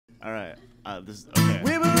All right. This is okay.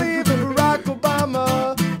 We believe in Barack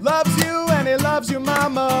Obama, loves you and he loves your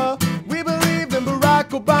mama. We believe in Barack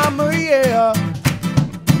Obama, yeah.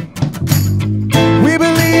 We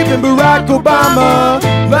believe in Barack Obama,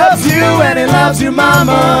 loves you and he loves your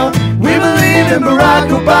mama. We believe in Barack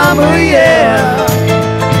Obama, yeah.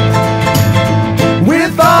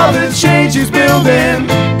 With all the change he's building,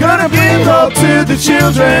 gonna bring hope to the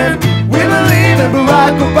children. We believe in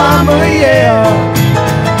Barack Obama, yeah.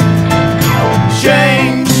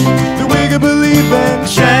 Change that we can believe in.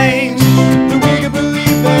 Change that we can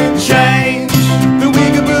believe in. Change that we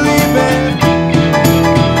can believe in.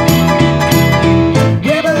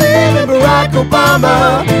 We believe in Barack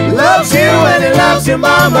Obama, loves you and he loves your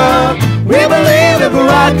mama. We believe in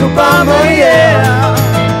Barack Obama, yeah.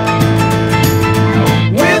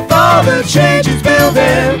 With all the change he's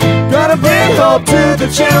building, gonna bring hope to the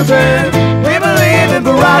children. We believe in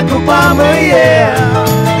Barack Obama, yeah.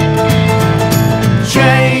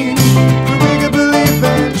 Change that we can believe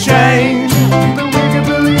in. Change that we can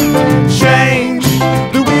believe in. Change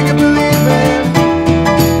that we can believe in.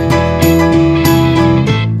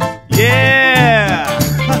 Yeah!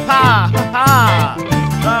 Ha ha ha!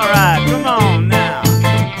 Alright, come on now.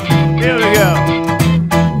 Here we go.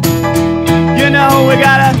 You know, we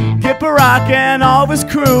gotta get Barack and all his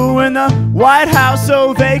crew in the White House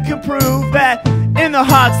so they can prove that in the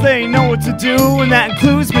hearts they know what to do, and that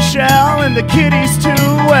includes Michelle and the kiddies too.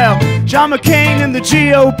 Well, John McCain and the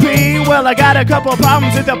GOP, well, I got a couple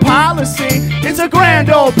problems with the policy. It's a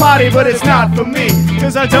grand old party, but it's not for me,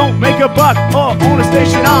 cause I don't make a buck or own a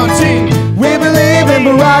station on TV. We believe in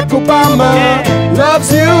Barack Obama, yeah.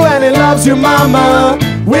 Loves you and he loves your mama.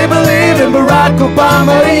 We believe in Barack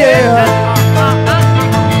Obama, yeah.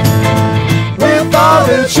 With all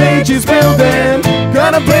the change he's building,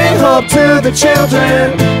 gonna bring hope to the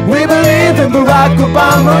children. We believe in Barack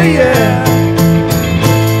Obama, yeah.